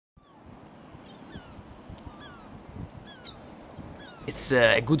It's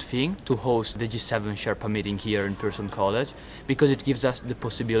a good thing to host the G7 Sherpa meeting here in Pearson College because it gives us the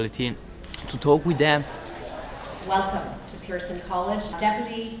possibility to talk with them. Welcome to Pearson College.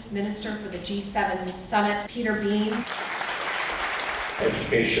 Deputy Minister for the G7 Summit, Peter Boehm.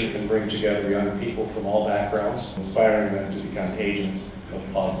 Education can bring together young people from all backgrounds, inspiring them to become agents of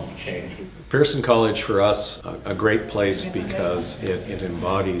positive change. Pearson College for us, a great place because it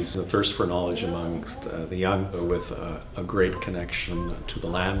embodies the thirst for knowledge amongst the young with a great connection to the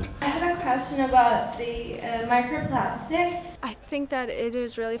land. I have a question about the microplastic. I think that it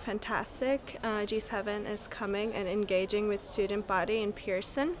is really fantastic. G7 is coming and engaging with student body in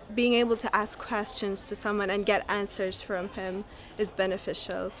Pearson. Being able to ask questions to someone and get answers from him is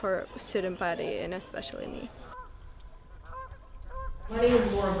beneficial for student body and especially me. My name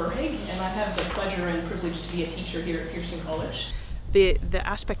is Laura Verhegge and I have the pleasure and privilege to be a teacher here at Pearson College. The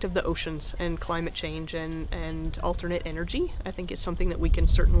aspect of the oceans and climate change and alternate energy, I think is something that we can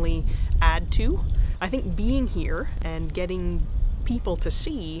certainly add to. I think being here and getting people to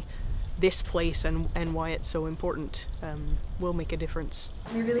see this place and why it's so important will make a difference.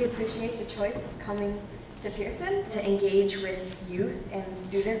 We really appreciate the choice of coming to Pearson to engage with youth and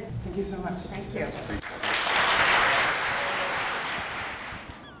students. Thank you so much. Thank you.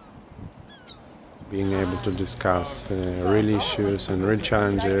 Being able to discuss real issues and real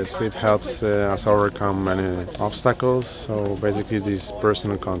challenges, it helps us overcome many obstacles. So basically this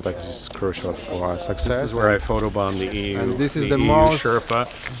personal contact is crucial for our success. This is where I photobomb the EU, and this is the EU most Sherpa.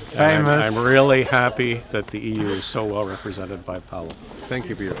 famous. I'm really happy that the EU is so well represented by Paolo. Thank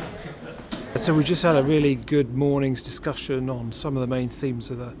you, Peter. So we just had a really good morning's discussion on some of the main themes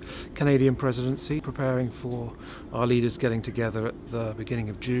of the Canadian presidency, preparing for our leaders getting together at the beginning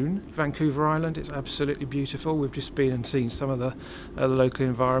of June. Vancouver Island is absolutely beautiful. We've just been and seen some of the local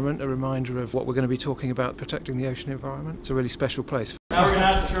environment, a reminder of what we're going to be talking about, protecting the ocean environment. It's a really special place. Now we're going to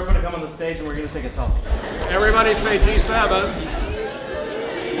ask the Sherpa to come on the stage and we're going to take a selfie. Everybody say G7.